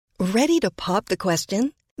Ready to pop the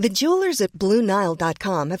question? The jewelers at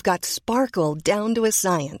BlueNile.com have got sparkle down to a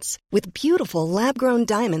science with beautiful lab-grown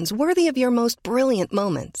diamonds worthy of your most brilliant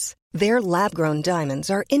moments. Their lab-grown diamonds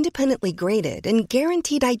are independently graded and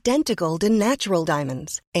guaranteed identical to natural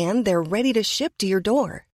diamonds, and they're ready to ship to your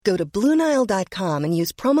door. Go to BlueNile.com and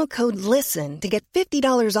use promo code LISTEN to get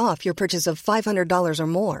 $50 off your purchase of $500 or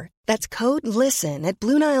more. That's code LISTEN at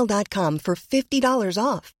BlueNile.com for $50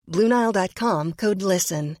 off. BlueNile.com, code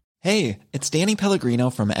LISTEN. Hey, it's Danny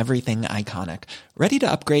Pellegrino from Everything Iconic. Ready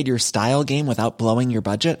to upgrade your style game without blowing your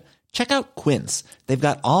budget? Check out Quince. They've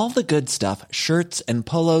got all the good stuff, shirts and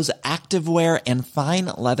polos, activewear, and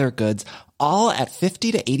fine leather goods, all at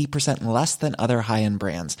 50 to 80% less than other high-end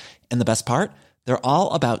brands. And the best part? They're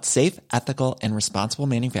all about safe, ethical, and responsible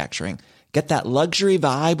manufacturing. Get that luxury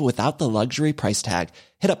vibe without the luxury price tag.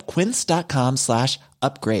 Hit up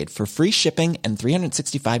quince.com/upgrade for free shipping and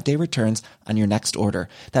 365-day returns on your next order.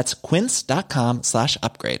 That's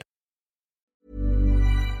quince.com/upgrade.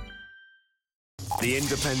 The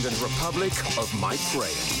Independent Republic of Mike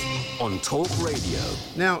Graham on Talk Radio.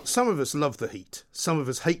 Now, some of us love the heat. Some of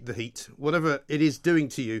us hate the heat. Whatever it is doing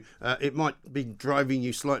to you, it might be driving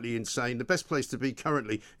you slightly insane. The best place to be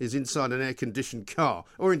currently is inside an air-conditioned car,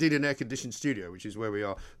 or indeed an air-conditioned studio, which is where we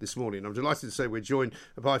are this morning. I'm delighted to say we're joined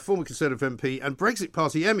by former Conservative MP and Brexit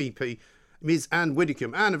Party MEP, Ms Anne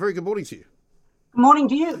Widdecombe. Anne, a very good morning to you. Good morning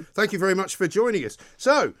to you. Thank you very much for joining us.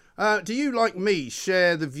 So, do you, like me,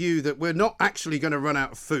 share the view that we're not actually going to run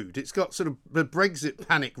out of food? It's got sort of the Brexit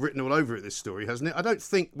panic written all over it, this story, hasn't it? I don't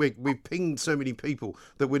think we've pinged so many people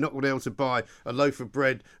that we're not going to be able to buy a loaf of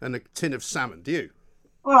bread and a tin of salmon, do you?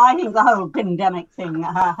 Well, I think the whole pandemic thing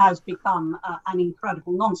has become an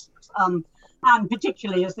incredible nonsense. And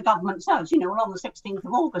particularly as the government says, on the 16th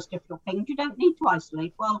of August, if you're pinged, you don't need to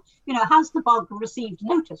isolate. Well, has the bug received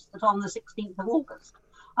notice that on the 16th of August,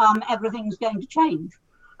 everything's going to change?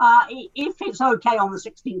 If it's okay on the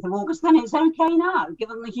 16th of August, then it's okay now,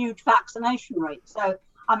 given the huge vaccination rate. So,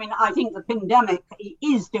 I think the pandemic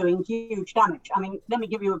is doing huge damage. Let me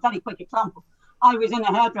give you a very quick example. I was in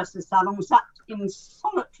a hairdresser's salon, sat in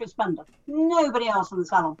solitary splendour. Nobody else in the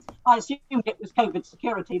salon. I assumed it was COVID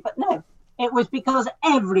security, but no. It was because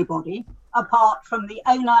everybody, apart from the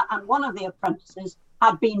owner and one of the apprentices,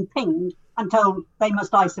 had been pinged and told they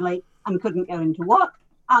must isolate and couldn't go into work.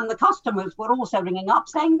 And the customers were also ringing up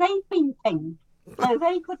saying they'd been pinged, so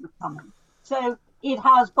they couldn't come in. So it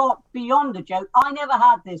has got beyond a joke. I never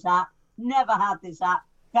had this app.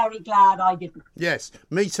 Very glad I didn't. Yes,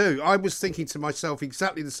 me too. I was thinking to myself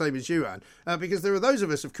exactly the same as you, Anne, because there are those of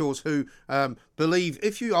us, of course, who believe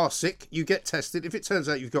if you are sick, you get tested. If it turns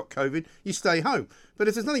out you've got COVID, you stay home. But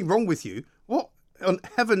if there's nothing wrong with you, what on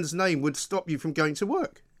heaven's name would stop you from going to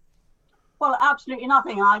work? Well, absolutely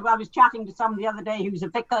nothing. I was chatting to somebody the other day who's a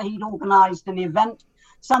vicar. He'd organised an event.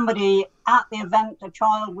 Somebody at the event, a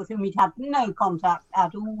child with whom he'd had no contact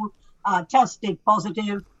at all, tested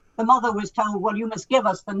positive. The mother was told, well, you must give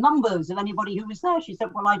us the numbers of anybody who was there. She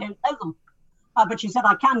said, well, I don't know them. But she said,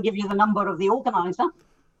 I can give you the number of the organiser.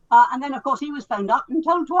 And then, of course, he was phoned up and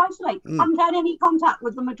told to isolate. Hadn't had any contact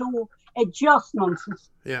with them at all. It's just nonsense.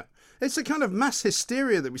 Yeah. It's a kind of mass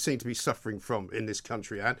hysteria that we seem to be suffering from in this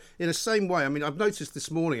country, Anne. In the same way, I've noticed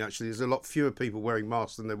this morning, actually, there's a lot fewer people wearing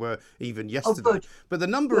masks than there were even yesterday. Oh, good. But the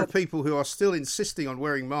number of people who are still insisting on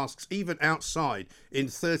wearing masks, even outside, in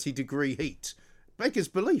 30-degree heat, beggars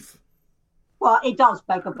belief. Well, it does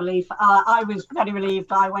beg a belief. I was very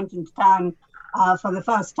relieved. I went into town for the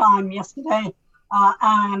first time yesterday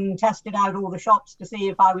and tested out all the shops to see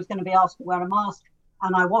if I was going to be asked to wear a mask,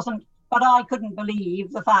 and I wasn't. But I couldn't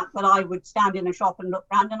believe the fact that I would stand in a shop and look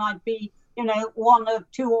round and I'd be, one of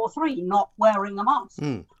two or three not wearing a mask.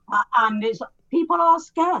 And people are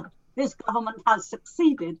scared. This government has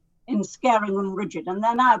succeeded in scaring them rigid, and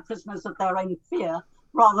they're now prisoners of their own fear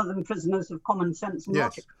rather than prisoners of common sense and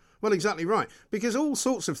logic. Well, exactly right, because all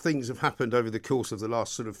sorts of things have happened over the course of the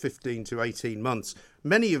last sort of 15 to 18 months.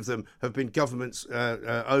 Many of them have been government's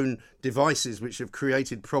own devices which have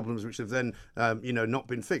created problems which have then, not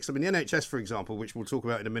been fixed. The NHS, for example, which we'll talk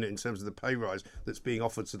about in a minute in terms of the pay rise that's being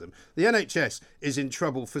offered to them. The NHS is in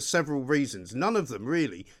trouble for several reasons, none of them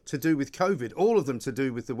really to do with COVID, all of them to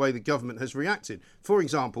do with the way the government has reacted. For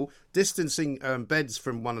example, distancing beds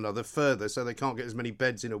from one another further so they can't get as many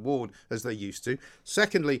beds in a ward as they used to.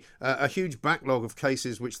 Secondly, a huge backlog of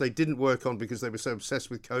cases which they didn't work on because they were so obsessed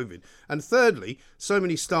with COVID. And thirdly, so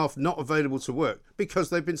many staff not available to work because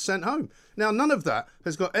they've been sent home. Now, none of that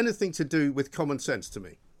has got anything to do with common sense to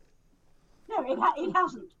me. No, it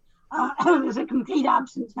hasn't. There's a complete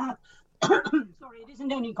absence now. Sorry, it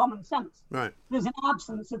isn't only common sense. Right. There's an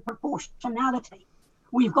absence of proportionality.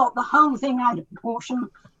 We've got the whole thing out of proportion.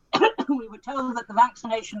 We were told that the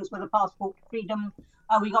vaccinations were the passport to freedom.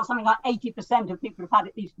 We got something like 80% of people have had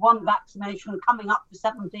at least one vaccination, coming up to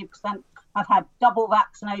 70% have had double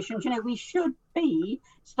vaccinations. You know, we should be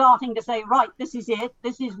starting to say, right, this is it.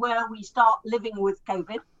 This is where we start living with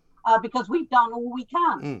COVID because we've done all we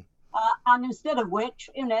can. And instead of which,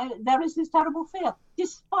 you know, there is this terrible fear,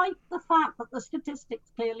 despite the fact that the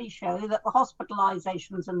statistics clearly show that the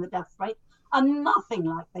hospitalizations and the death rate are nothing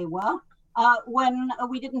like they were when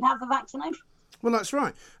we didn't have the vaccination. Well, that's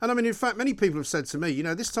right. And I mean, in fact, many people have said to me, you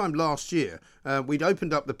know, this time last year, we'd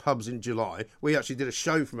opened up the pubs in July. We actually did a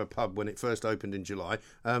show from a pub when it first opened in July.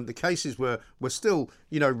 The cases were still,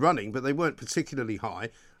 you know, running, but they weren't particularly high.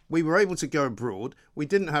 We were able to go abroad. We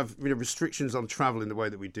didn't have, you know, restrictions on travel in the way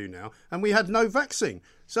that we do now. And we had no vaccine.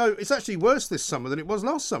 So it's actually worse this summer than it was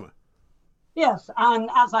last summer. Yes. And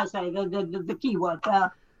as I say, the key word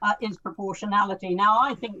there is proportionality. Now,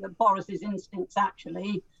 I think that Boris's instincts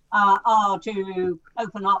actually are to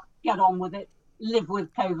open up, get on with it, live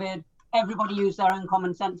with COVID. Everybody use their own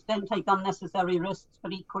common sense. Don't take unnecessary risks,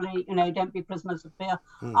 but equally, you know, don't be prisoners of fear.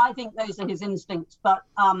 I think those are his instincts, but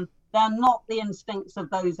they're not the instincts of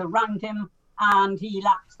those around him, and he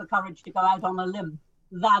lacks the courage to go out on a limb.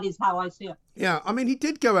 That is how I see it. Yeah, I mean, he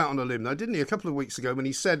did go out on a limb, though, didn't he, a couple of weeks ago when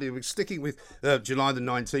he said he was sticking with July the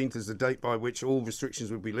 19th as the date by which all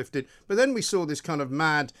restrictions would be lifted. But then we saw this kind of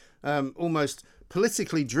mad, almost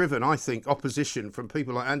politically driven, I think, opposition from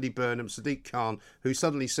people like Andy Burnham, Sadiq Khan, who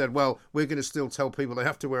suddenly said, well, we're going to still tell people they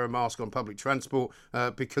have to wear a mask on public transport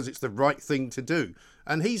because it's the right thing to do.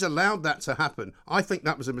 And he's allowed that to happen. I think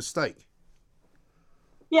that was a mistake.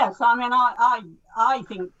 Yes, I mean, I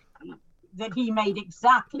think that he made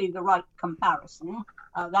exactly the right comparison.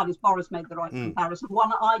 That is, Boris made the right comparison.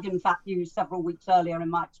 One I'd in fact used several weeks earlier in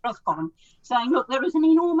my Express column, saying, look, there is an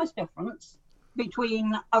enormous difference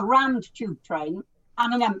between a rammed tube train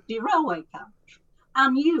and an empty railway coach.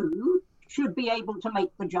 And you should be able to make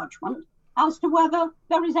the judgment as to whether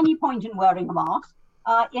there is any point in wearing a mask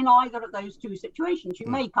in either of those two situations. You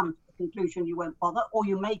may come to the conclusion you won't bother, or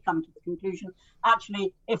you may come to the conclusion,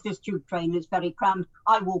 actually, if this tube train is very crammed,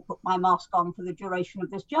 I will put my mask on for the duration of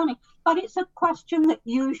this journey. But it's a question that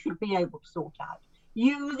you should be able to sort out.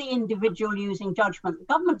 You, the individual, using judgment. The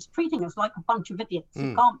government's treating us like a bunch of idiots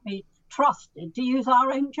who can't be trusted to use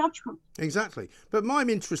our own judgment. Exactly. But my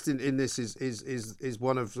interest in this is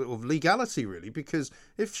one of sort of legality, really, because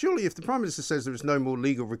if the Prime Minister says there is no more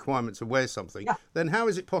legal requirement to wear something, then how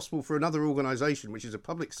is it possible for another organisation, which is a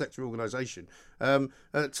public sector organisation,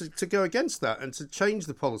 to go against that and to change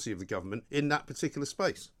the policy of the government in that particular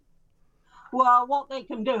space? Well, what they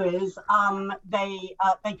can do is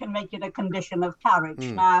they can make it a condition of carriage.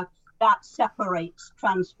 Now, that separates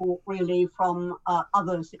transport really from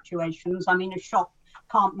other situations. I mean, a shop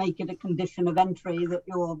can't make it a condition of entry that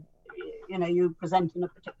you present in a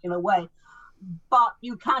particular way, but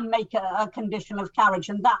you can make a condition of carriage,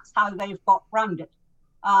 and that's how they've got round it.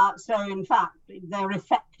 So, in fact, they're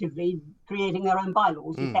effectively creating their own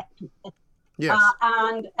bylaws. Effectively. Yes.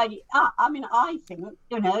 I mean, I think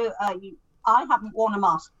I haven't worn a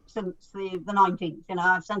mask since the 19th.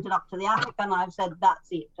 I've sent it up to the attic and I've said that's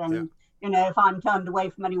it. And if I'm turned away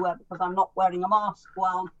from anywhere because I'm not wearing a mask,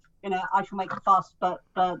 well, I shall make a fuss, but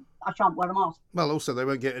I shan't wear a mask. Well, also they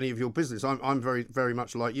won't get any of your business. I'm very, very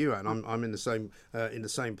much like you, Anne. I'm in the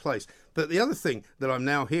same place. But the other thing that I'm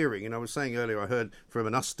now hearing, and I was saying earlier, I heard from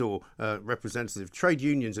an Ustor representative, trade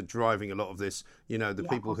unions are driving a lot of this. The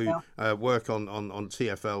people who work on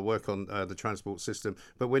TfL, work on the transport system.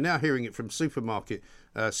 But we're now hearing it from supermarket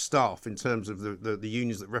staff in terms of the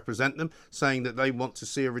unions that represent them, saying that they want to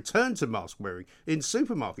see a return to mask wearing in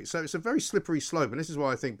supermarkets. So it's a very slippery slope, and this is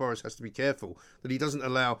why I think Boris has to be careful that he doesn't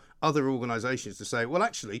allow other organisations to say, well,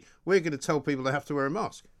 actually, we're going to tell people they have to wear a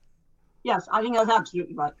mask. Yes, I think that's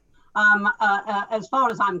absolutely right. As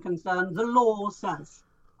far as I'm concerned, the law says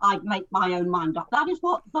I make my own mind up. That is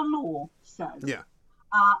what the law says. Yeah.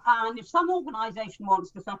 And if some organisation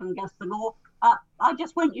wants to second guess the law, I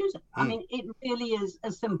just won't use it. I mean, it really is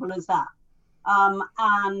as simple as that.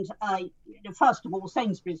 First of all,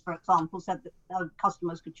 Sainsbury's, for example, said that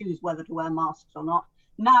customers could choose whether to wear masks or not.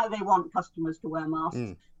 Now they want customers to wear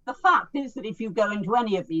masks. The fact is that if you go into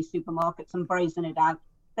any of these supermarkets and brazen it out,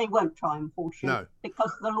 they won't try and force you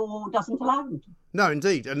because the law doesn't allow them to. No,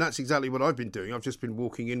 indeed. And that's exactly what I've been doing. I've just been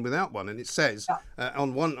walking in without one. And it says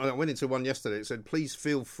on one, I went into one yesterday, it said, please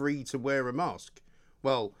feel free to wear a mask.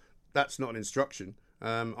 Well, that's not an instruction.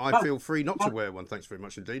 I feel free not to wear one. Thanks very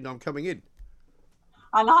much indeed. I'm coming in.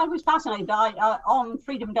 And I was fascinated. On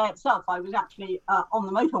Freedom Day itself, I was actually on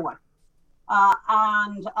the motorway.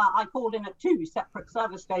 And I called in at 2 separate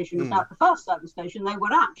service stations. At the first service station, they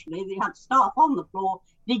had staff on the floor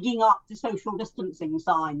digging up the social distancing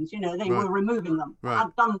signs. They were removing them. Right.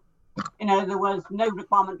 I've done, there was no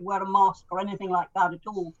requirement to wear a mask or anything like that at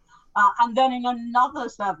all. And then in another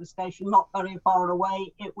service station, not very far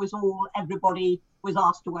away, everybody was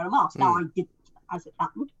asked to wear a mask. Now, I didn't, as it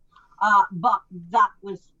happened. But that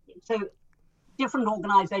was, so different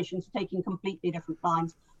organisations taking completely different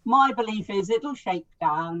lines. My belief is it'll shake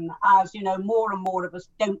down as, more and more of us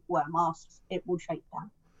don't wear masks. It will shake down.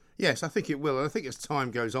 Yes, I think it will. And I think as time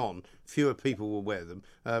goes on, fewer people will wear them.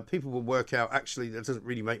 People will work out, actually, that doesn't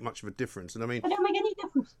really make much of a difference. And I mean, it don't make any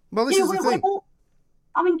difference. Well, this is the thing.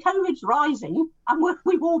 COVID's rising and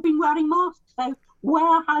we've all been wearing masks. So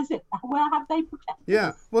where have they protected?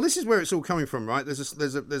 Yeah, well, this is where it's all coming from, right?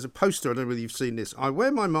 There's a poster, I don't know whether you've seen this. I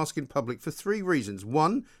wear my mask in public for 3 reasons.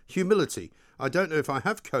 1, humility. I don't know if I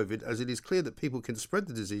have COVID, as it is clear that people can spread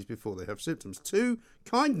the disease before they have symptoms. 2,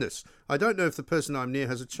 kindness. I don't know if the person I'm near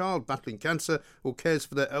has a child battling cancer or cares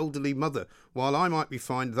for their elderly mother. While I might be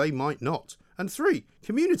fine, they might not. And 3,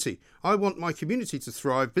 community. I want my community to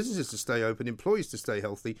thrive, businesses to stay open, employees to stay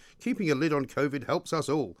healthy. Keeping a lid on COVID helps us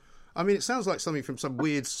all. I mean, it sounds like something from some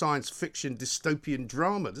weird science fiction dystopian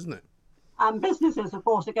drama, doesn't it? And businesses, of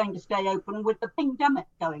course, are going to stay open with the pandemic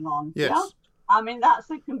going on. Yes. Yeah? I mean, that's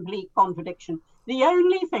a complete contradiction. The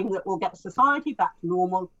only thing that will get society back to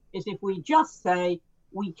normal is if we just say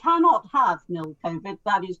we cannot have nil COVID.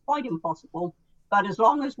 That is quite impossible. But as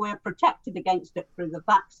long as we're protected against it through the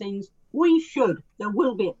vaccines, there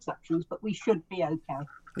will be exceptions, but we should be okay.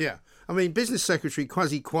 Yeah. I mean, Business Secretary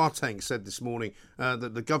Kwasi Kwarteng said this morning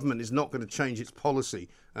that the government is not going to change its policy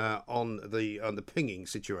on the pinging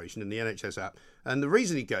situation in the NHS app. And the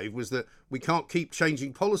reason he gave was that we can't keep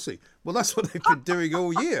changing policy. Well, that's what they've been doing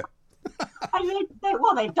all year.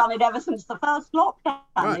 They've done it ever since the first lockdown.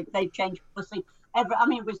 Right. They've changed policy.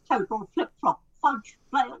 It was total flip-flop, fudge,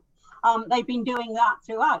 flail. They've been doing that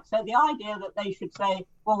throughout. So the idea that they should say,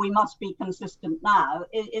 well, we must be consistent now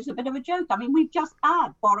is a bit of a joke. I mean, we've just had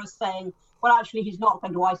Boris saying, well, actually, he's not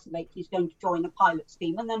going to isolate. He's going to join a pilot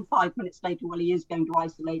scheme. And then 5 minutes later, well, he is going to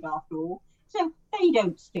isolate after all. So they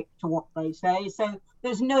don't stick to what they say. So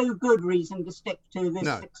there's no good reason to stick to this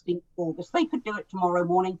 16th of August. They could do it tomorrow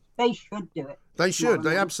morning. They should do it. They should.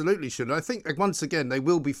 They absolutely should. And I think, once again, they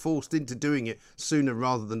will be forced into doing it sooner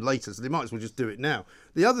rather than later. So they might as well just do it now.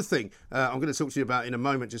 The other thing I'm going to talk to you about in a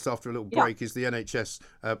moment, just after a little break, is the NHS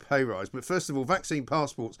pay rise. But first of all, vaccine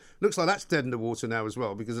passports. Looks like that's dead in the water now as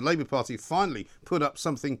well, because the Labour Party finally put up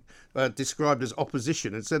something described as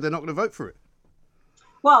opposition and said they're not going to vote for it.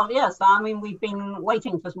 Well, yes, I mean, we've been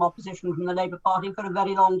waiting for some opposition from the Labour Party for a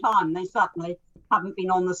very long time. They certainly haven't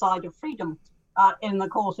been on the side of freedom in the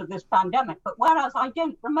course of this pandemic. But whereas I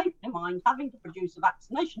don't remotely mind having to produce a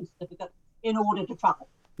vaccination certificate in order to travel.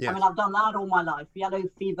 Yes. I mean, I've done that all my life. Yellow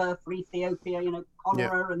fever for Ethiopia,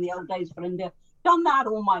 cholera in the old days for India. Done that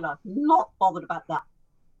all my life. Not bothered about that.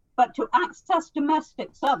 But to access domestic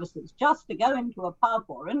services, just to go into a pub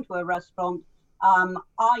or into a restaurant,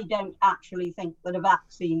 I don't actually think that a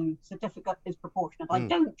vaccine certificate is proportionate. I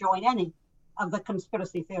don't join any of the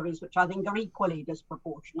conspiracy theories, which I think are equally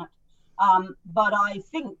disproportionate. But I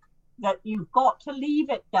think that you've got to leave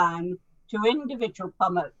it down to individual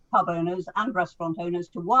pub owners and restaurant owners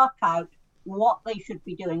to work out what they should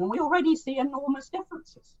be doing. And we already see enormous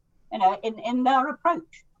differences, in their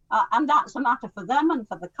approach. And that's a matter for them and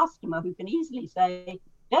for the customer, who can easily say,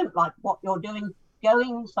 don't like what you're doing,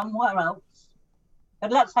 going somewhere else.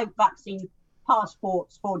 But let's hope vaccine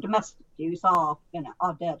passports for domestic use are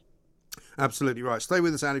dead. Absolutely right. Stay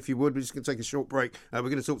with us, Anne, if you would. We're just going to take a short break. We're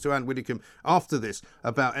going to talk to Anne Widdecombe after this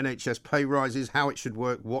about NHS pay rises, how it should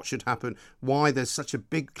work, what should happen, why there's such a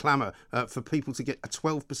big clamour for people to get a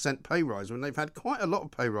 12% pay rise when they've had quite a lot of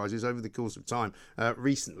pay rises over the course of time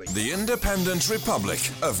recently. The Independent Republic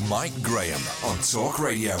of Mike Graham on Talk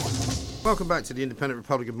Radio. Welcome back to the Independent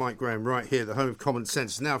Republic of Mike Graham, right here, the home of common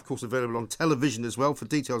sense. It's now, of course, available on television as well. For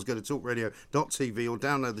details, go to talkradio.tv or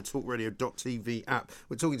download the talkradio.tv app.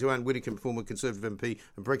 We're talking to Anne Widdecombe, former Conservative MP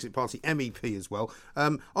and Brexit Party MEP as well.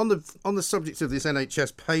 On the subject of this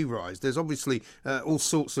NHS pay rise, there's obviously all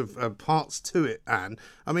sorts of parts to it, Anne.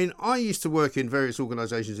 I mean, I used to work in various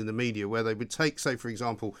organisations in the media where they would take, say, for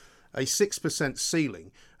example, a 6%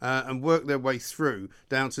 ceiling and work their way through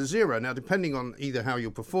down to zero. Now, depending on either how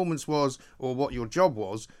your performance was or what your job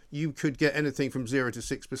was, you could get anything from 0 to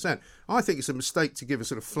 6%. I think it's a mistake to give a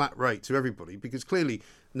sort of flat rate to everybody, because clearly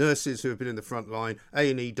nurses who have been in the front line,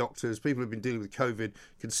 A&E doctors, people who have been dealing with COVID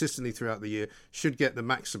consistently throughout the year should get the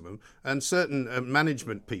maximum, and certain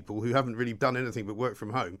management people who haven't really done anything but work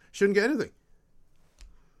from home shouldn't get anything.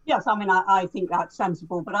 Yes, I mean, I think that's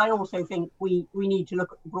sensible, but I also think we need to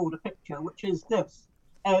look at the broader picture, which is this.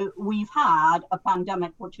 We've had a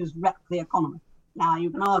pandemic which has wrecked the economy. Now, you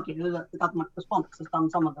can argue that the government response has done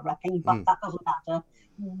some of the wrecking, but that doesn't matter.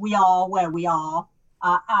 We are where we are,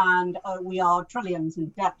 and we are trillions in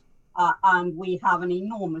debt, and we have an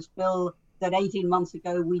enormous bill that 18 months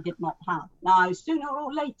ago we did not have. Now, sooner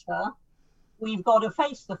or later, we've got to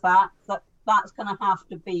face the fact that that's going to have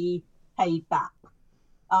to be paid back.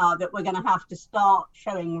 That we're going to have to start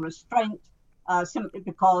showing restraint simply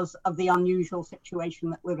because of the unusual situation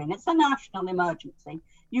that we're in. It's a national emergency.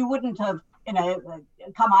 You wouldn't have,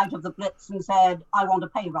 come out of the Blitz and said, I want a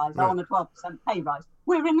pay rise, I want a 12% pay rise.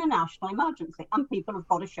 We're in a national emergency and people have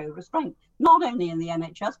got to show restraint, not only in the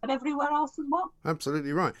NHS, but everywhere else as well.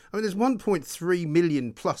 Absolutely right. I mean, there's 1.3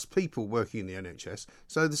 million plus people working in the NHS,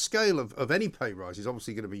 so the scale of any pay rise is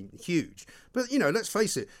obviously going to be huge. But, let's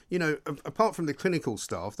face it, apart from the clinical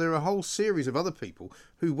staff, there are a whole series of other people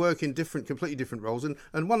who work in completely different roles. And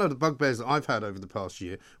one of the bugbears that I've had over the past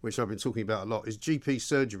year, which I've been talking about a lot, is GP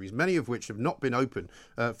surgeries, many of which have not been open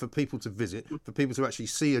for people to visit, for people to actually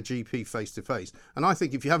see a GP face to face. And I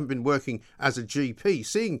think if you haven't been working as a GP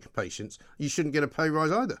seeing patients, you shouldn't get a pay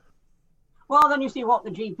rise either. Well, then you see what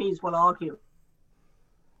the GPs will argue.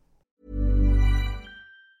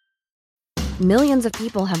 Millions of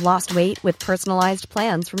people have lost weight with personalized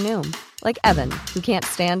plans from Noom. Like Evan, who can't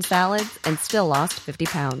stand salads and still lost 50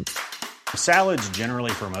 pounds. Salads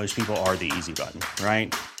generally for most people are the easy button,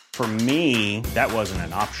 right? For me, that wasn't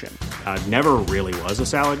an option. I never really was a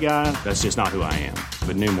salad guy. That's just not who I am.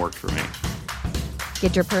 But Noom worked for me.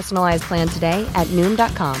 Get your personalized plan today at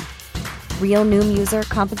Noom.com. Real Noom user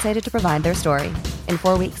compensated to provide their story. In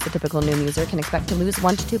 4 weeks, the typical Noom user can expect to lose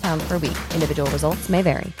 1 to 2 pounds per week. Individual results may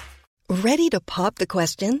vary. Ready to pop the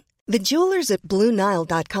question? The jewelers at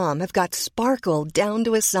BlueNile.com have got sparkle down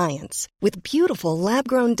to a science with beautiful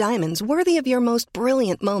lab-grown diamonds worthy of your most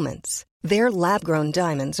brilliant moments. Their lab-grown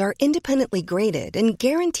diamonds are independently graded and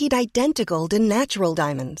guaranteed identical to natural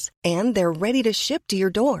diamonds, and they're ready to ship to your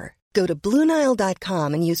door. Go to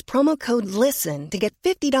BlueNile.com and use promo code LISTEN to get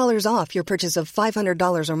 $50 off your purchase of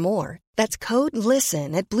 $500 or more. That's code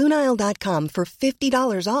LISTEN at BlueNile.com for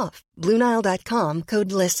 $50 off. BlueNile.com,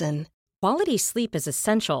 code LISTEN. Quality sleep is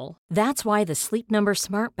essential. That's why the Sleep Number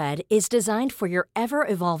Smart Bed is designed for your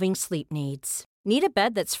ever-evolving sleep needs. Need a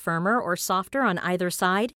bed that's firmer or softer on either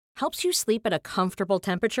side? Helps you sleep at a comfortable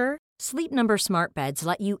temperature? Sleep Number Smart Beds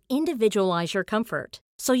let you individualize your comfort,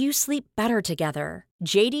 so you sleep better together.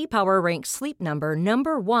 J.D. Power ranks Sleep Number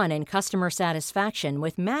number 1 in customer satisfaction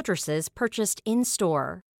with mattresses purchased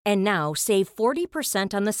in-store. And now, save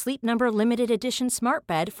 40% on the Sleep Number Limited Edition Smart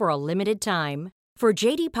Bed for a limited time. For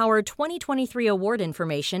J.D. Power 2023 award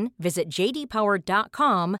information, visit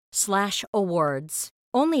jdpower.com/awards.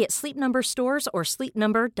 Only at Sleep Number stores or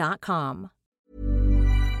sleepnumber.com.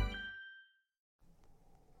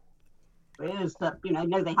 Is that,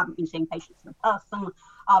 no, they haven't been seeing patients in person,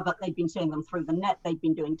 but they've been seeing them through the net. They've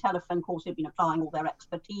been doing telephone calls. They've been applying all their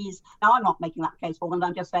expertise. Now, I'm not making that case for them.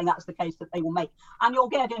 I'm just saying that's the case that they will make. And you'll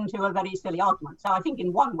get into a very silly argument. So I think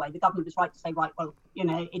in one way, the government is right to say, right, well,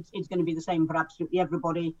 it's going to be the same for absolutely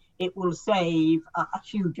everybody. It will save a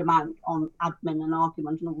huge amount on admin and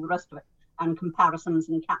argument and all the rest of it, and comparisons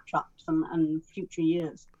and catch-ups and future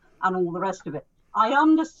years and all the rest of it. I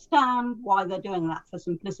understand why they're doing that for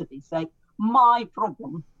simplicity's sake. My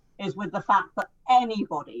problem is with the fact that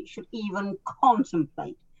anybody should even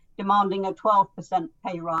contemplate demanding a 12%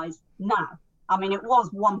 pay rise now. I mean, it was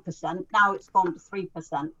 1%, now it's gone to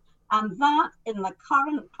 3%. And that, in the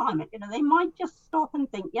current climate, they might just stop and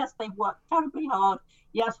think, yes, they've worked terribly hard.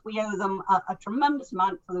 Yes, we owe them a tremendous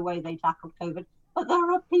amount for the way they tackled COVID. But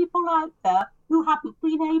there are people out there who haven't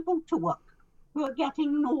been able to work, who are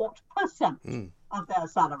getting 0% of their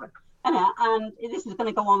salary. And this is going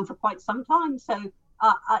to go on for quite some time. So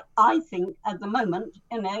I think at the moment,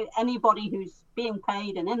 anybody who's being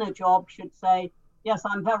paid and in a job should say, yes,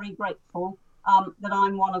 I'm very grateful that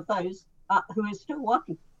I'm one of those who is still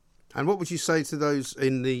working. And what would you say to those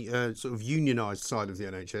in the sort of unionised side of the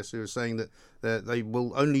NHS who are saying that they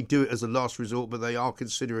will only do it as a last resort, but they are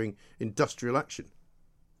considering industrial action?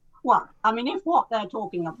 Well, I mean, if what they're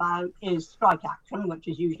talking about is strike action, which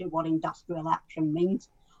is usually what industrial action means,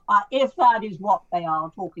 if that is what they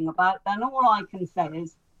are talking about, then all I can say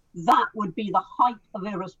is that would be the height of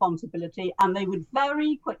irresponsibility, and they would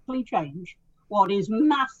very quickly change what is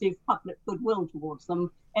massive public goodwill towards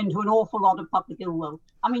them into an awful lot of public ill will.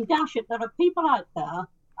 I mean, dash it, there are people out there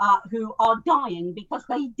who are dying because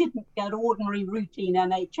they didn't get ordinary routine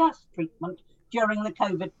NHS treatment during the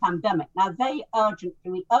COVID pandemic. Now, we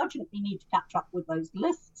urgently need to catch up with those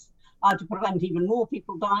lists to prevent even more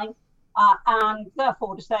people dying. And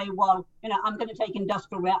therefore to say, well, I'm going to take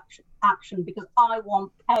industrial action because I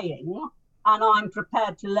want paying and I'm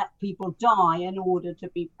prepared to let people die in order to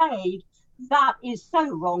be paid. That is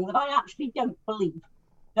so wrong that I actually don't believe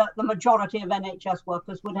that the majority of NHS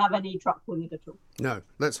workers would have any truck with it at all. No,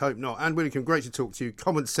 let's hope not. Anne Widdecombe, great to talk to you.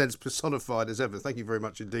 Common sense personified as ever. Thank you very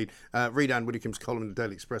much indeed. Read Anne Widdecombe's column in the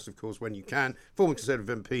Daily Express, of course, when you can. Former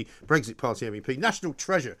Conservative MP, Brexit Party MEP, national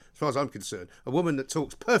treasure, as far as I'm concerned. A woman that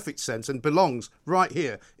talks perfect sense and belongs right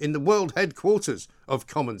here in the world headquarters of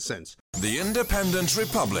common sense. The Independent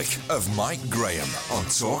Republic of Mike Graham on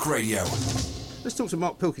Talk Radio. Let's talk to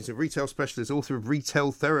Mark Pilkington, retail specialist, author of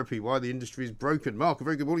Retail Therapy, Why the Industry is Broken. Mark, a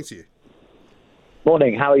very good morning to you.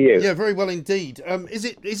 Morning, how are you? Yeah, very well indeed. Is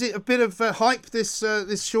it a bit of hype, this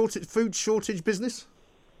food shortage business?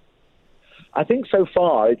 I think so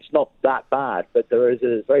far it's not that bad, but there is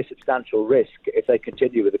a very substantial risk if they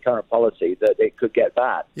continue with the current policy that it could get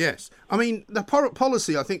bad. Yes. I mean, the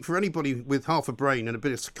policy, I think, for anybody with half a brain and a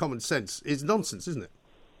bit of common sense is nonsense, isn't it?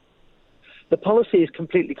 The policy is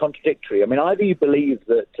completely contradictory. I mean, either you believe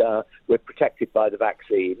that we're protected by the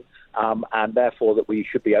vaccine and therefore that we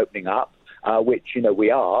should be opening up, which,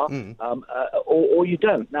 we are, or you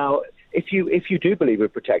don't. Now, if you do believe we're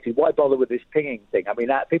protected, why bother with this pinging thing? I mean,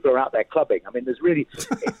 people are out there clubbing. I mean,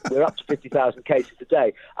 we're up to 50,000 cases a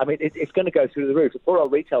day. I mean, it's going to go through the roof. The poor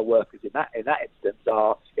old retail workers in that instance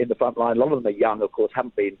are in the front line. A lot of them are young, of course,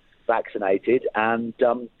 haven't been vaccinated, and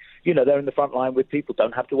they're in the front line with people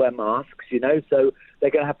don't have to wear masks, so they're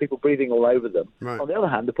going to have people breathing all over them. Right. On the other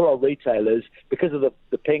hand, the poor old retailers, because of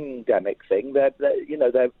the ping-demic thing,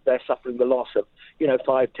 they're suffering the loss of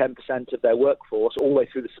 5-10% of their workforce all the way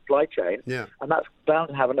through the supply chain, and that's bound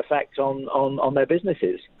to have an effect on their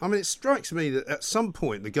businesses. I mean, it strikes me that at some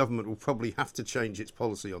point the government will probably have to change its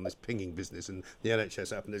policy on this pinging business and the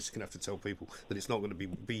NHS app, and they're just going to have to tell people that it's not going to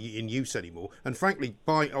be in use anymore. And frankly,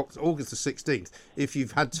 by August the 16th, if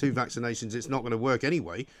you've had 2 vaccinations, it's not going to work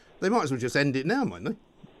anyway. They might as well just end it now, mightn't they?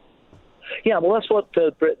 Yeah, well, that's what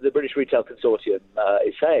the British Retail Consortium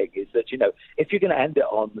is saying, is that, if you're going to end it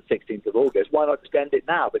on the 16th of August, why not just end it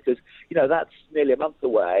now? Because, that's nearly a month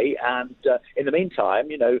away. And in the meantime,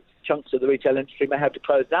 chunks of the retail industry may have to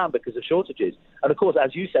close down because of shortages. And, of course,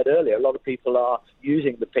 as you said earlier, a lot of people are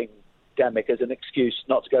using the ping-demic as an excuse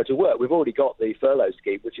not to go to work. We've already got the furlough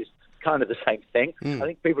scheme, which is kind of the same thing. I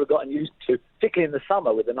think people have gotten used to, particularly in the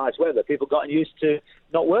summer with the nice weather, people have gotten used to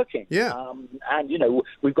not working. Yeah. And,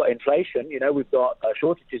 we've got inflation, we've got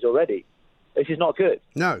shortages already. This is not good.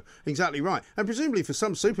 No, exactly right. And presumably for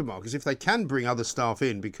some supermarkets, if they can bring other staff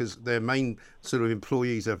in because their main sort of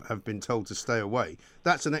employees have been told to stay away,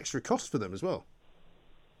 that's an extra cost for them as well.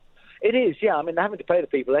 It is, yeah. I mean, they're having to pay the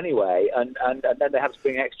people anyway, and then they have to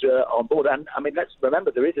bring extra on board. And, I mean, let's remember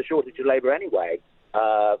there is a shortage of labour anyway,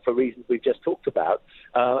 for reasons we've just talked about.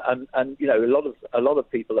 And a lot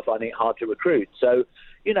of people are finding it hard to recruit. So,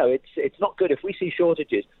 it's not good if we see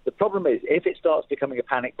shortages. The problem is if it starts becoming a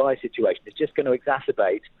panic buy situation, it's just going to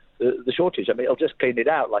exacerbate the shortage. I mean, it'll just clean it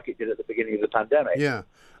out like it did at the beginning of the pandemic. Yeah.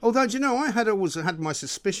 Although, I had always had my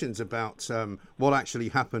suspicions about what actually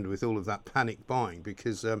happened with all of that panic buying,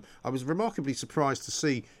 because I was remarkably surprised to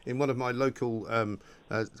see in one of my local sort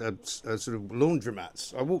of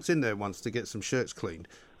laundromats. I walked in there once to get some shirts cleaned,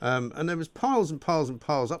 and there was piles and piles and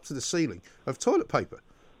piles up to the ceiling of toilet paper.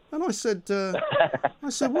 And I said,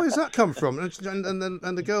 where's that come from? And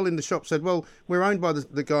the girl in the shop said, well, we're owned by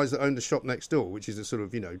the guys that own the shop next door, which is a sort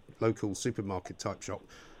of, local supermarket type shop.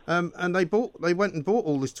 And they went and bought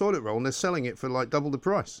all this toilet roll and they're selling it for like double the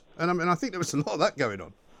price. And I think there was a lot of that going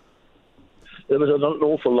on. There was an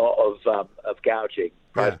awful lot of gouging,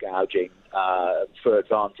 price gouging for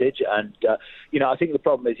advantage. And, I think the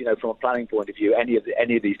problem is, from a planning point of view, any of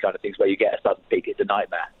these kind of things where you get a sudden peak, it's a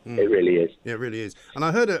nightmare. It really is. Yeah, it really is. And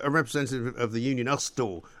I heard a representative of the union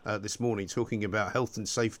Usdaw this morning talking about health and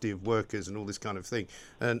safety of workers and all this kind of thing.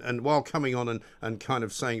 And while coming on and kind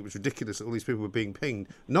of saying it was ridiculous that all these people were being pinged,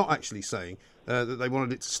 not actually saying that they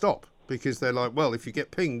wanted it to stop. Because they're like, well, if you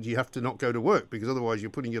get pinged, you have to not go to work because otherwise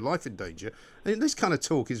you're putting your life in danger. And this kind of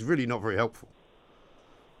talk is really not very helpful.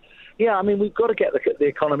 Yeah, I mean, we've got to get the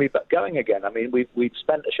economy back going again. I mean, we've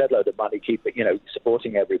spent a shed load of money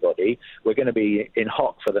supporting everybody. We're going to be in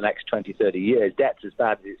hock for the next 20, 30 years. Debt's as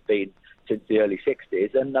bad as it's been since the early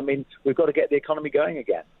 60s. And, I mean, we've got to get the economy going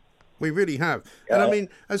again. We really have. And I mean,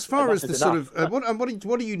 as far as the sort of...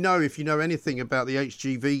 what do you know, if you know anything about the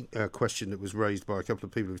HGV question that was raised by a couple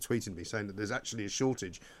of people who've tweeted me saying that there's actually a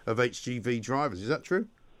shortage of HGV drivers? Is that true?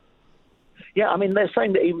 Yeah, I mean, they're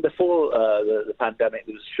saying that even before the pandemic,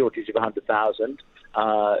 there was a shortage of 100,000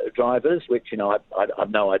 drivers, which,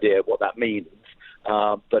 I've no idea what that means.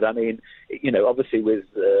 But I mean, obviously with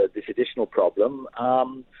this additional problem,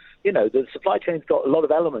 the supply chain's got a lot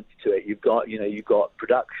of elements to it. You've got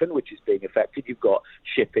production, which is being affected. You've got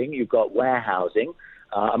shipping. You've got warehousing.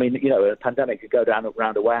 A pandemic could go down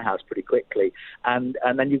around a warehouse pretty quickly, and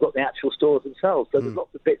then you've got the actual stores themselves. So there's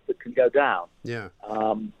lots of bits that can go down. Yeah.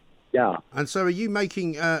 Yeah. And so, are you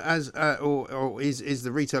making or is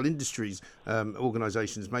the retail industries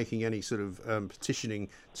organisations making any sort of petitioning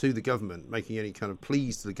to the government, making any kind of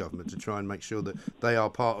pleas to the government to try and make sure that they are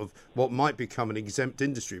part of what might become an exempt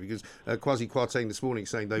industry? Because Kwasi Kwarteng this morning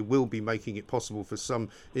saying they will be making it possible for some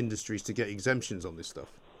industries to get exemptions on this stuff.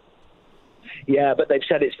 Yeah, but they've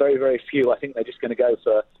said it's very, very few. I think they're just going to go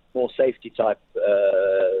for more safety type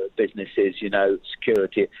businesses,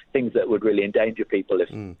 security, things that would really endanger people if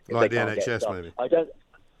like they the can't NHS get stuff. maybe.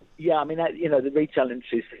 The retail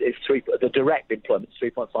industry is the direct employment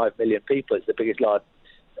is 3.5 million people. It's the biggest large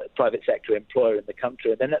private sector employer in the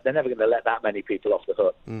country, and they're never going to let that many people off the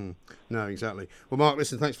hook. No, exactly. Well, Mark,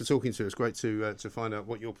 listen, thanks for talking to us. Great to find out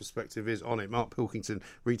what your perspective is on it. Mark Pilkington,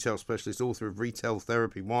 retail specialist, author of Retail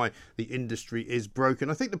Therapy, Why the Industry is Broken.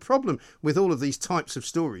 I think the problem with all of these types of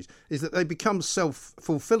stories is that they become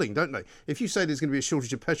self-fulfilling, don't they? If you say there's going to be a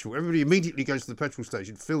shortage of petrol, everybody immediately goes to the petrol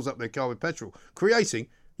station, fills up their car with petrol, creating,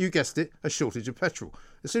 you guessed it, a shortage of petrol.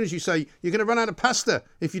 As soon as you say you're going to run out of pasta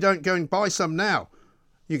if you don't go and buy some now,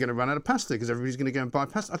 you're going to run out of pasta because everybody's going to go and buy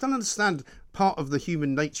pasta. I don't understand part of the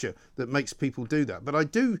human nature that makes people do that. But I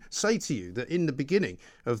do say to you that in the beginning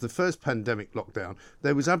of the first pandemic lockdown,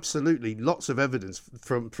 there was absolutely lots of evidence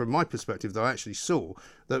from my perspective that I actually saw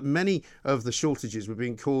that many of the shortages were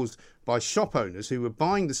being caused by shop owners who were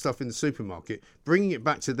buying the stuff in the supermarket, bringing it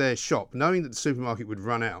back to their shop, knowing that the supermarket would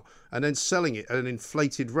run out, and then selling it at an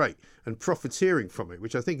inflated rate and profiteering from it,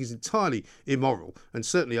 which I think is entirely immoral and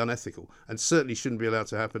certainly unethical and certainly shouldn't be allowed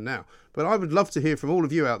to happen now. But I would love to hear from all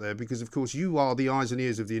of you out there because, of course, you are the eyes and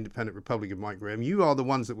ears of the Independent Republic of Mike Graham. You are the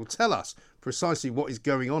ones that will tell us precisely what is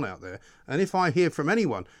going on out there. And if I hear from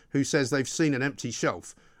anyone who says they've seen an empty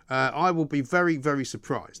shelf, I will be very, very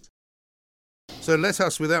surprised. So let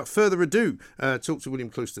us, without further ado, talk to William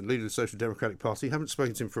Clouston, leader of the Social Democratic Party. Haven't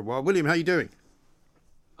spoken to him for a while. William, how are you doing?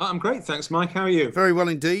 I'm great, thanks, Mike. How are you? Very well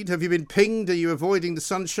indeed. Have you been pinged? Are you avoiding the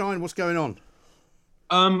sunshine? What's going on?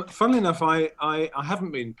 Funnily enough, I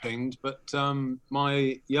haven't been pinged, but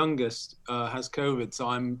my youngest has COVID, so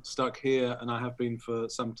I'm stuck here, and I have been for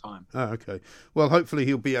some time. Oh, okay. Well, hopefully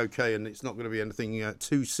he'll be okay, and it's not going to be anything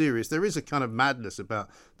too serious. There is a kind of madness about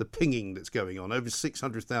the pinging that's going on. Over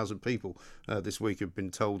 600,000 people this week have been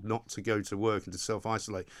told not to go to work and to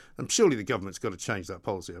self-isolate. And surely the government's got to change that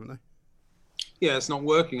policy, haven't they? Yeah, it's not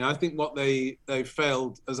working. I think what they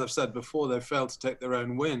failed, as I've said before, they failed to take their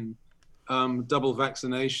own win. Double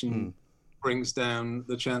vaccination brings down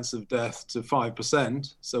the chance of death to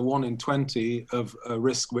 5%. So 1 in 20 of a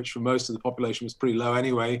risk, which for most of the population was pretty low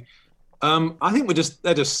anyway. I think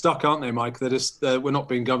they're just stuck, aren't they, Mike? We're not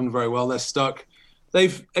being governed very well. They're stuck.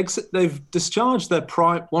 They've discharged their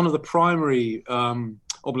one of the primary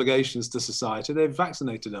obligations to society. They've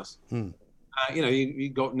vaccinated us. You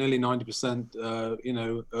got nearly 90%,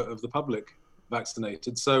 of the public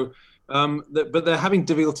vaccinated. So, but they're having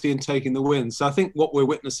difficulty in taking the win. So I think what we're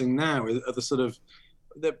witnessing now are the sort of,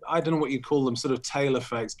 I don't know what you call them, sort of tail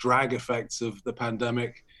effects, drag effects of the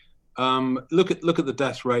pandemic. Look at the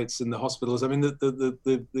death rates in the hospitals. I mean,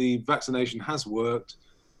 the vaccination has worked.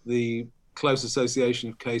 The close association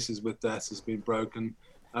of cases with deaths has been broken.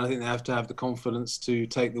 And I think they have to have the confidence to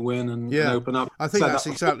take the win and open up. I think that's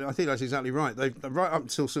exactly right. Right up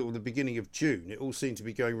until sort of the beginning of June, it all seemed to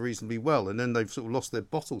be going reasonably well, and then they've sort of lost their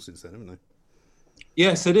bottle since then, haven't they?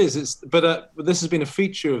 Yes, it is. But this has been a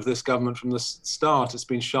feature of this government from the start. It's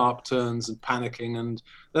been sharp turns and panicking, and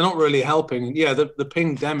they're not really helping. And the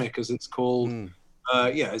pingdemic, as it's called,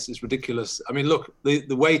 it's ridiculous. I mean, look,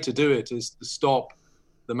 the way to do it is to stop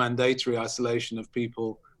the mandatory isolation of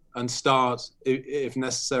people and start, if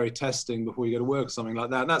necessary, testing before you go to work or something like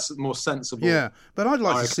that. That's more sensible. Yeah, but I'd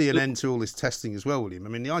like to see an end to all this testing as well, William. I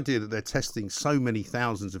mean, the idea that they're testing so many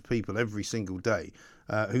thousands of people every single day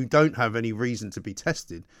who don't have any reason to be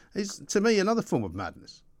tested is, to me, another form of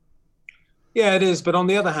madness. Yeah, it is. But on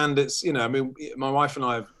the other hand, it's, I mean, my wife and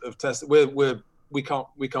I have tested. We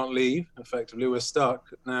can't leave, effectively. We're stuck.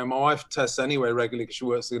 Now, my wife tests anyway regularly because she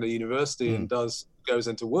works at a university and goes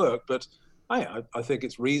into work, but I think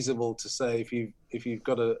it's reasonable to say if you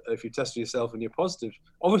tested yourself and you're positive,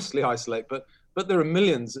 obviously isolate. But there are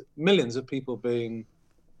millions of people being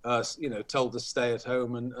told to stay at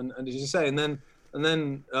home, and as you say, and then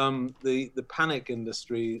the panic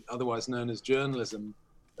industry, otherwise known as journalism,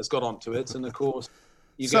 has got onto it, and of course,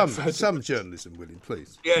 some journalism, William,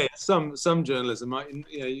 please. Yeah, some journalism.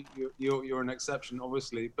 You're an exception,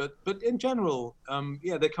 obviously, but in general,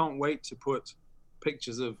 they can't wait to put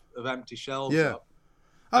pictures of empty shelves up.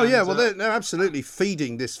 Oh, yeah, well, they're absolutely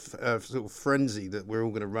feeding this sort of frenzy that we're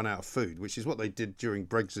all going to run out of food, which is what they did during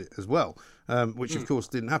Brexit as well, which, of course,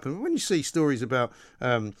 didn't happen. But when you see stories about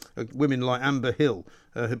women like Amber Hill,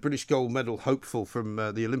 her British gold medal hopeful from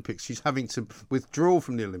the Olympics, she's having to withdraw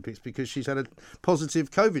from the Olympics because she's had a positive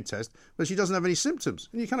COVID test, but she doesn't have any symptoms.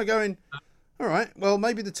 And you're kind of going, all right, well,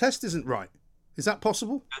 maybe the test isn't right. Is that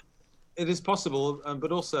possible? It is possible,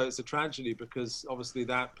 but also it's a tragedy because, obviously,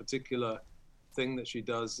 that particular thing that she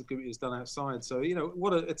does is done outside. So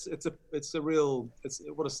what a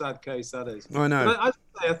sad case that is. I know. But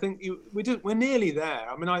I think we're nearly there.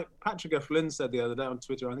 I mean, Patrick F. Flynn said the other day on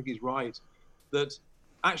Twitter, I think he's right, that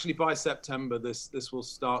actually by September this will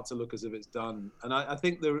start to look as if it's done. And I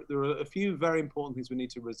think there are a few very important things we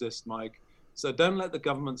need to resist, Mike. So don't let the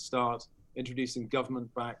government start introducing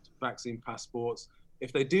government-backed vaccine passports.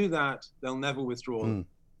 If they do that, they'll never withdraw them.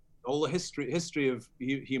 All the history of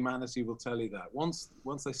humanity will tell you that. Once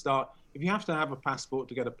they start, if you have to have a passport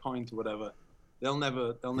to get a pint or whatever, they'll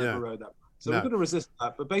never row that. So we're going to resist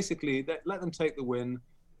that. But basically, let them take the win,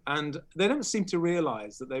 and they don't seem to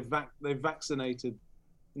realise that they've vaccinated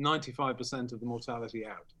 95% of the mortality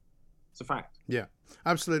out. It's a fact. Yeah,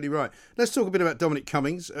 absolutely right. Let's talk a bit about Dominic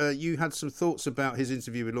Cummings. You had some thoughts about his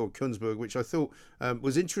interview with Lord Kunsberg, which I thought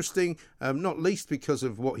was interesting, not least because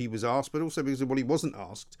of what he was asked, but also because of what he wasn't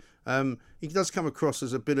asked. He does come across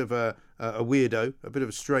as a bit of a weirdo, a bit of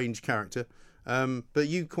a strange character, but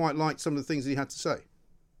you quite liked some of the things he had to say.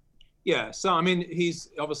 Yeah, so I mean, he's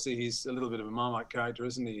a little bit of a Marmite character,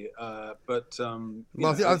 isn't he? I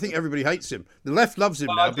think everybody hates him. The left loves him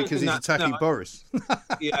now because he's attacking Boris.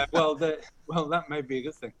 Yeah, well, that may be a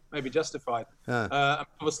good thing, maybe justified.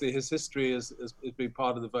 Obviously, his history has been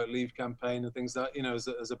part of the Vote Leave campaign and things that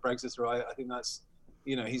as a Brexiter, I think that's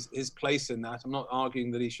his place in that. I'm not arguing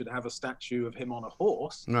that he should have a statue of him on a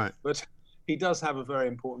horse, right? But he does have a very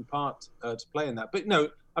important part to play in that. But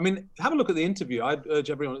I mean, have a look at the interview. I'd urge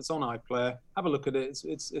everyone, it's on iPlayer, have a look at it.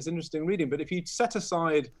 It's interesting reading. But if you set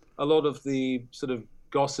aside a lot of the sort of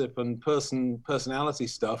gossip and personality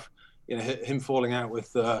stuff, him falling out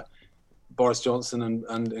with Boris Johnson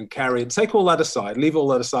and Carrie, take all that aside, leave all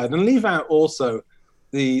that aside, and leave out also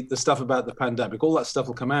the stuff about the pandemic. All that stuff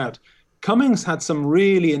will come out. Cummings had some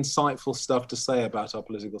really insightful stuff to say about our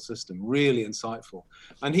political system, really insightful.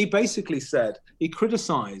 And he basically said, he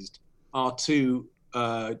criticised our two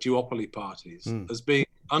duopoly parties as being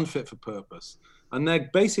unfit for purpose, and they're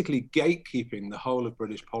basically gatekeeping the whole of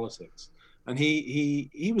British politics. And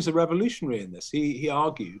he was a revolutionary in this. He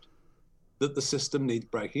argued that the system needs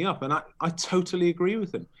breaking up, and I totally agree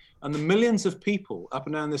with him. And the millions of people up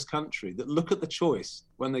and down this country that look at the choice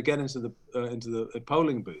when they get into the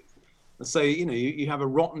polling booth and say, you have a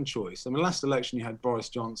rotten choice. I mean, last election you had Boris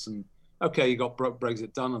Johnson. Okay, you got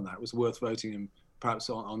Brexit done on that. It was worth voting him perhaps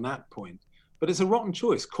on that point. But it's a rotten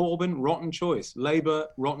choice. Corbyn, rotten choice. Labour,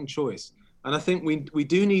 rotten choice. And I think we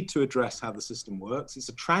do need to address how the system works. It's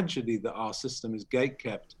a tragedy that our system is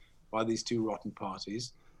gatekept by these two rotten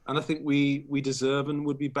parties. And I think we deserve and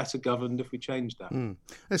would be better governed if we changed that.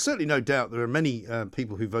 There's certainly no doubt there are many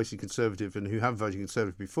people who voted Conservative and who have voted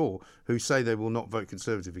Conservative before who say they will not vote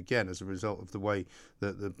Conservative again as a result of the way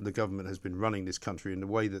that the government has been running this country and the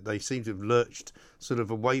way that they seem to have lurched sort of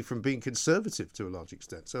away from being Conservative to a large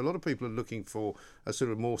extent. So a lot of people are looking for a sort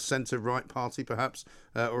of more centre-right party perhaps,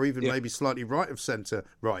 or even maybe slightly right of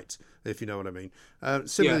centre-right, if you know what I mean.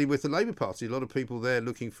 Similarly with the Labour Party, a lot of people there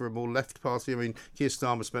looking for a more left party. I mean, Keir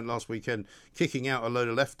Starmer spent last weekend kicking out a load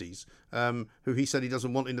of lefties who he said he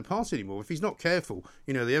doesn't want in the party anymore. If he's not careful,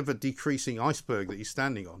 the ever decreasing iceberg that he's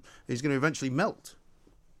standing on is going to eventually melt.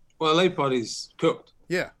 Well, the Labour Party's cooked.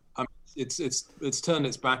 Yeah. I mean, it's turned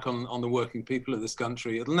its back on the working people of this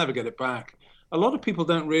country. It'll never get it back. A lot of people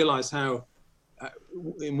don't realise how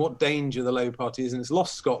in what danger the Labour Party is, and it's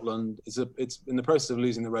lost Scotland. It's in the process of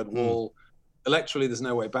losing the Red Wall. Electorally, there's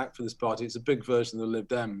no way back for this party. It's a big version of the Lib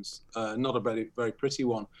Dems, not a very, very pretty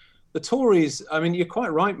one. The Tories, I mean, you're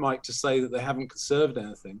quite right, Mike, to say that they haven't conserved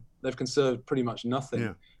anything. They've conserved pretty much nothing.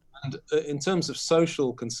 Yeah. And in terms of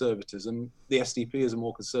social conservatism, the SDP is a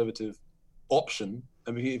more conservative option.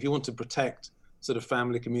 I mean, if you want to protect sort of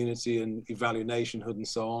family, community, and you value nationhood and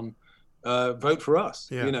so on, vote for us.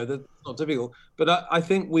 Yeah. You know, that's not difficult. But I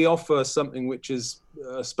think we offer something which is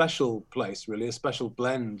a special place, really, a special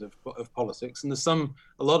blend of politics. And there's a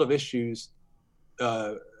lot of issues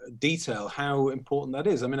detail how important that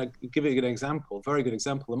is. I mean, I'll give you a good example, a very good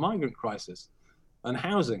example, the migrant crisis and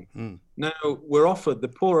housing. Now,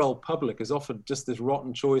 the poor old public is offered just this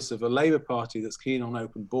rotten choice of a Labour Party that's keen on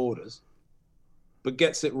open borders, but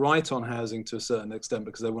gets it right on housing to a certain extent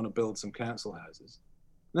because they want to build some council houses.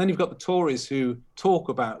 And then you've got the Tories who talk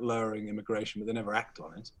about lowering immigration, but they never act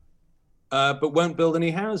on it, but won't build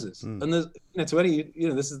any houses. And there's,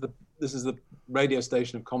 this is the radio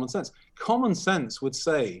station of common sense. Common sense would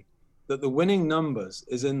say that the winning numbers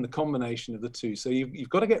is in the combination of the two. So you've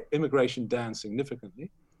got to get immigration down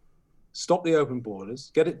significantly, stop the open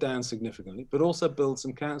borders, get it down significantly, but also build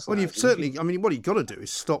some council houses. What you've got to do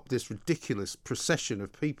is stop this ridiculous procession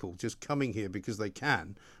of people just coming here because they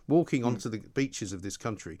can, walking onto the beaches of this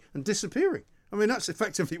country and disappearing. I mean, that's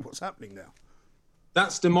effectively what's happening now.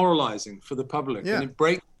 That's demoralizing for the public, and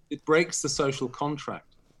it breaks the social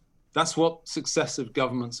contract. That's what successive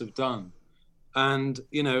governments have done. And,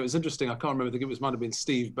 you know, it's interesting, I can't remember, I think it might have been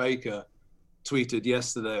Steve Baker tweeted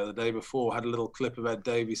yesterday or the day before, had a little clip of Ed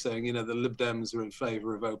Davey saying, you know, the Lib Dems are in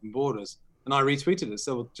favour of open borders. And I retweeted it,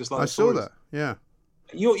 so just like I saw that, yeah.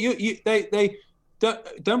 They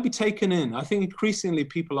don't be taken in. I think increasingly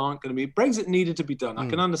people aren't going to be. Brexit needed to be done. I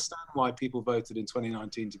can understand why people voted in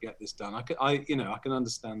 2019 to get this done. I can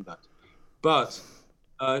understand that, but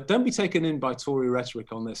don't be taken in by Tory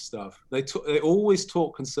rhetoric on this stuff. They always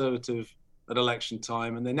talk Conservative at election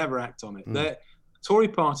time, and they never act on it. The Tory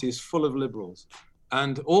party is full of liberals,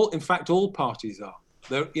 and all parties are.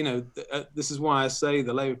 This is why I say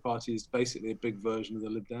the Labour Party is basically a big version of the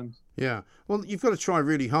Lib Dems. Yeah. Well, you've got to try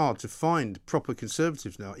really hard to find proper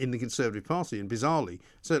Conservatives now in the Conservative Party, and bizarrely,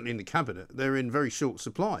 certainly in the Cabinet, they're in very short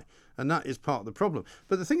supply, and that is part of the problem.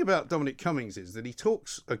 But the thing about Dominic Cummings is that he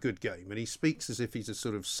talks a good game, and he speaks as if he's a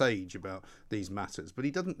sort of sage about these matters, but he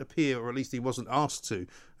doesn't appear, or at least he wasn't asked to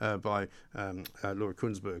by Laura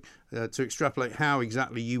Kunsberg, to extrapolate how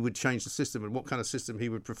exactly you would change the system and what kind of system he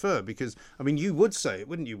would prefer. Because, I mean, you would say it,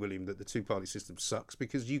 wouldn't you, William, that the two-party system sucks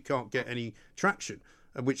because you can't get any traction,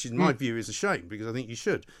 which in my view is a shame, because I think you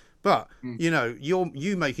should. But, you know,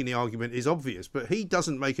 you making the argument is obvious, but he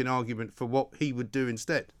doesn't make an argument for what he would do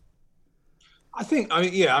instead.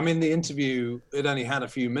 The interview, it only had a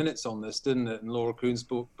few minutes on this, didn't it? And Laura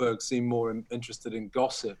Kunsberg seemed more interested in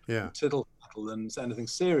gossip and tittle-tattle than anything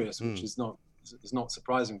serious, which is not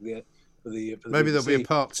surprising for the Maybe there'll BBC. be a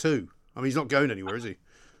part two. I mean, he's not going anywhere, is he?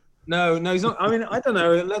 No, he's not. I mean, I don't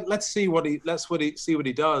know. Let's see what he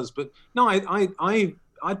does. But no,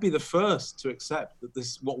 I'd be the first to accept that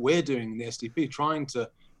this what we're doing in the SDP, trying to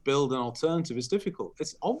build an alternative, is difficult.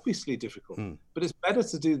 It's obviously difficult, but it's better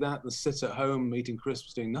to do that than sit at home eating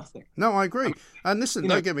crisps doing nothing. No, I agree. And listen,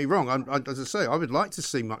 don't get me wrong. As I say, I would like to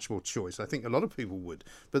see much more choice. I think a lot of people would.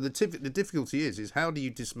 But the difficulty is how do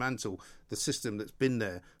you dismantle the system that's been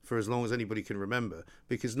there for as long as anybody can remember?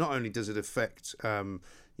 Because not only does it affect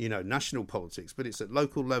national politics, but it's at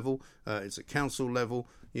local level, it's at council level,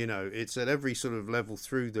 it's at every sort of level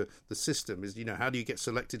through the system. Is, how do you get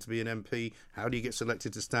selected to be an MP? How do you get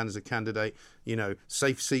selected to stand as a candidate?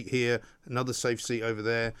 Safe seat here, another safe seat over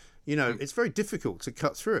there. It's very difficult to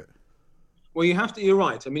cut through it. Well, you're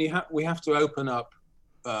right. I mean, we have to open up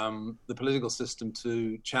the political system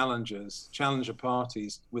to challenger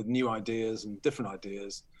parties with new ideas and different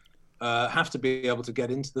ideas. Have to be able to get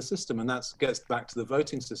into the system, and that gets back to the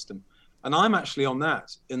voting system. And I'm actually on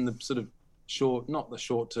that in the sort of not the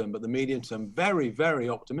short term, but the medium term, very, very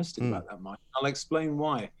optimistic about that, Mike. I'll explain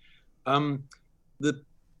why.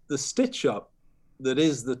 The stitch up that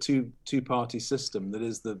is the two-party system, that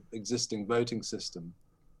is the existing voting system,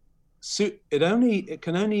 it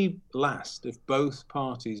can only last if both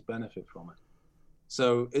parties benefit from it.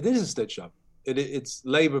 So it is a stitch up. It's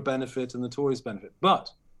Labour benefit and the Tories benefit.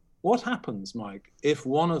 But what happens, Mike, if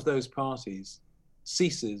one of those parties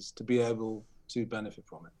ceases to be able to benefit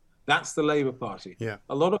from it? That's the Labour Party. Yeah.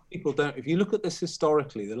 A lot of people don't. If you look at this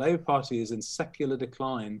historically, the Labour Party is in secular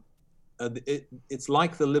decline. It's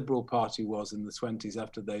like the Liberal Party was in the 20s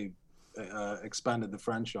after they expanded the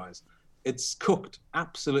franchise. It's cooked.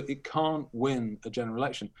 Absolutely can't win a general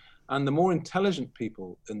election. And the more intelligent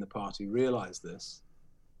people in the party realise this.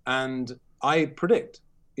 And I predict,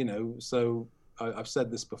 so I've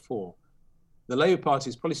said this before, the Labour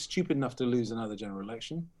Party is probably stupid enough to lose another general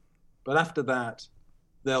election. But after that,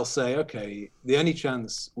 they'll say, okay, the only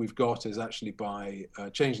chance we've got is actually by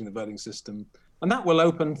changing the voting system. And that will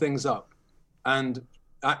open things up. And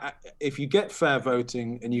if you get fair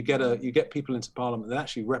voting and you get people into Parliament that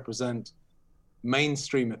actually represent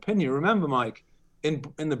mainstream opinion. Remember, Mike, in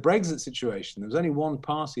the Brexit situation, there was only one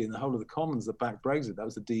party in the whole of the Commons that backed Brexit. That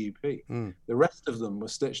was the DUP. The rest of them were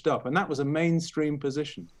stitched up, and that was a mainstream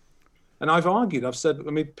position. And I've said,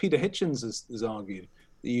 Peter Hitchens has argued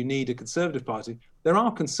that you need a Conservative Party. There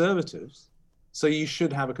are Conservatives, so you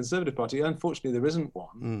should have a Conservative Party. Unfortunately, there isn't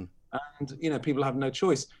one. And, people have no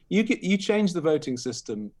choice. You change the voting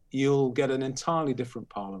system, you'll get an entirely different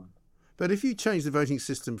Parliament. But if you change the voting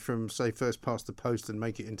system from, say, first past the post and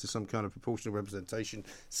make it into some kind of proportional representation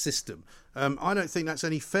system, I don't think that's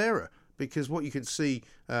any fairer. Because what you can see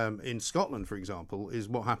in Scotland, for example, is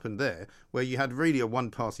what happened there, where you had really a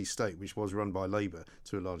one-party state, which was run by Labour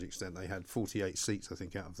to a large extent. They had 48 seats, I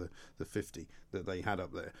think, out of the 50 that they had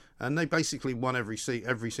up there. And they basically won every seat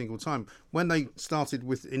every single time. When they started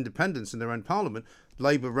with independence in their own parliament,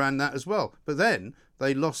 Labour ran that as well. But then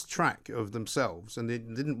they lost track of themselves and they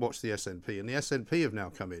didn't watch the SNP. And the SNP have now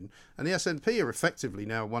come in. And the SNP are effectively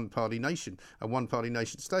now a one-party nation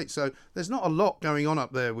state. So there's not a lot going on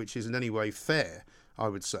up there which is in any way fair, I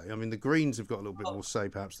would say. I mean, the Greens have got a little bit more say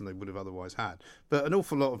perhaps than they would have otherwise had. But an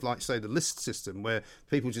awful lot of, like, say, the list system where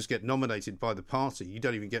people just get nominated by the party. You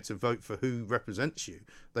don't even get to vote for who represents you.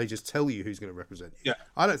 They just tell you who's going to represent you. Yeah.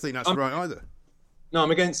 I don't think that's right either. No, I'm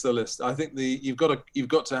against the list. I think you've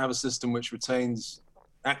got to have a system which retains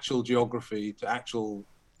actual geography to actual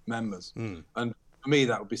members. And for me,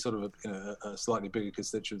 that would be sort of a slightly bigger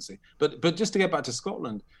constituency. But just to get back to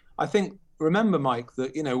Scotland, I think, remember, Mike,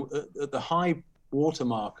 that, at the high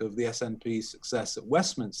watermark of the SNP's success at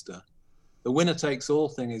Westminster, the winner takes all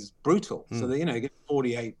thing is brutal. So they, get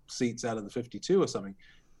 48 seats out of the 52 or something.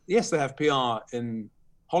 Yes, they have PR in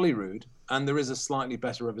Holyrood, and there is a slightly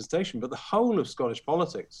better representation, but the whole of Scottish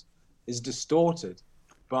politics is distorted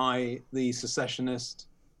by the secessionist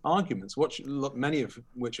arguments, many of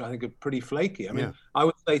which I think are pretty flaky. I mean, I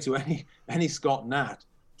would say to any Scot Nat,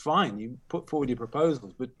 fine, you put forward your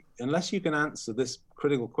proposals, but unless you can answer this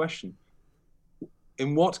critical question,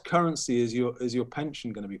 in what currency is your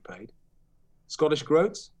pension going to be paid? Scottish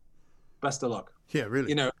groats? Best of luck. Yeah,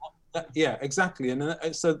 really. Yeah, exactly. And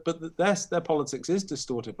but their politics is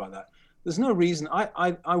distorted by that. There's no reason.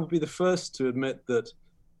 I would be the first to admit that,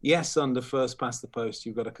 yes, under first past the post,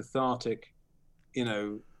 you've got a cathartic,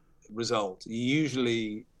 result.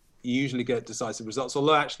 You usually get decisive results.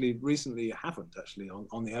 Although actually recently you haven't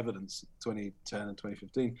on the evidence 2010 and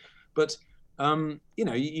 2015. But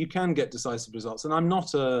you can get decisive results. And I'm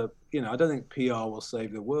not I don't think PR will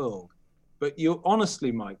save the world. But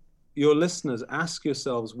honestly, Mike, your listeners, ask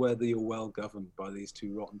yourselves whether you're well governed by these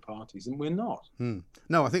two rotten parties, and we're not.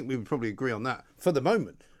 No, I think we would probably agree on that for the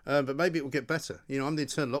moment. But maybe it will get better. I'm the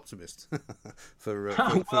eternal optimist for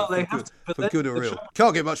good or ill.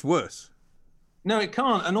 Can't get much worse. No, it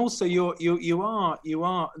can't. And also,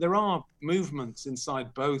 there are movements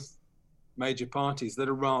inside both major parties that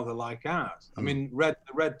are rather like ours. I mean, the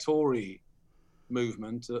Red Tory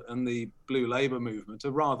movement and the Blue Labour movement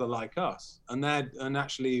are rather like us, and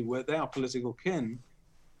actually they are political kin,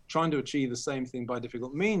 trying to achieve the same thing by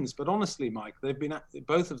difficult means. But honestly, Mike,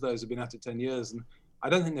 both of those have been at it 10 years, and I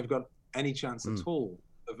don't think they've got any chance at all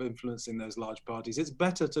of influencing those large parties. It's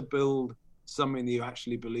better to build something that you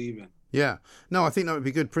actually believe in. Yeah. No, I think that would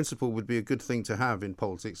be good. Principle would be a good thing to have in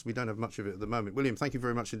politics. We don't have much of it at the moment. William, thank you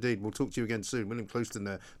very much indeed. We'll talk to you again soon. William Clouston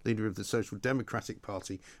there, leader of the Social Democratic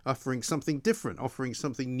Party, offering something different, offering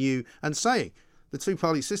something new, and saying the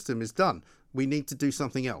two-party system is done. We need to do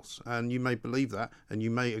something else. And you may believe that, and you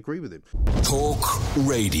may agree with him. Talk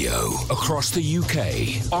Radio. Across the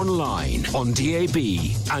UK, online, on DAB,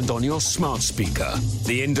 and on your smart speaker.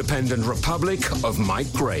 The Independent Republic of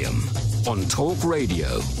Mike Graham on Talk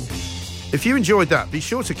Radio. If you enjoyed that, be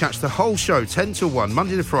sure to catch the whole show 10 till 1,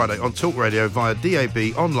 Monday to Friday on Talk Radio via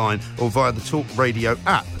DAB, online or via the Talk Radio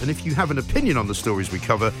app. And if you have an opinion on the stories we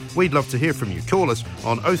cover, we'd love to hear from you. Call us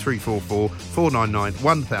on 0344 499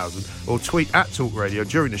 1000 or tweet at Talk Radio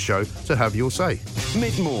during the show to have your say.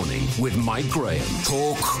 Mid-morning with Mike Graham.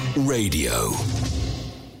 Talk Radio.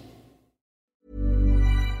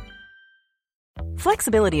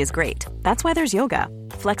 Flexibility is great. That's why there's yoga.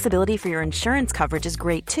 Flexibility for your insurance coverage is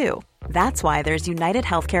great too. That's why there's United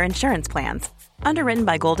Healthcare Insurance Plans. Underwritten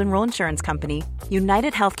by Golden Rule Insurance Company,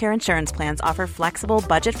 United Healthcare Insurance Plans offer flexible,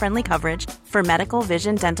 budget-friendly coverage for medical,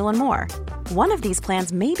 vision, dental, and more. One of these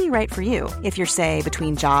plans may be right for you if you're, say,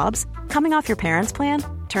 between jobs, coming off your parents' plan,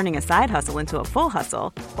 turning a side hustle into a full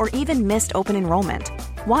hustle, or even missed open enrollment.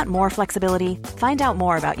 Want more flexibility? Find out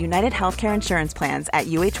more about United Healthcare Insurance Plans at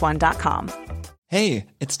uh1.com. Hey,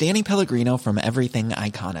 it's Danny Pellegrino from Everything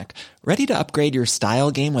Iconic. Ready to upgrade your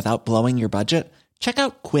style game without blowing your budget? Check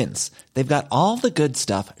out Quince. They've got all the good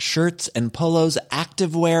stuff, shirts and polos,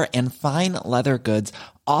 activewear, and fine leather goods,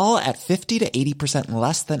 all at 50 to 80%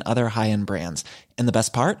 less than other high-end brands. And the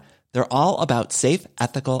best part? They're all about safe,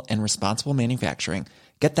 ethical, and responsible manufacturing.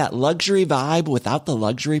 Get that luxury vibe without the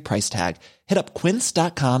luxury price tag. Hit up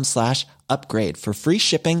quince.com/upgrade for free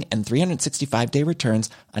shipping and 365-day returns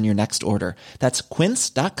on your next order. That's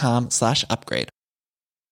quince.com/upgrade.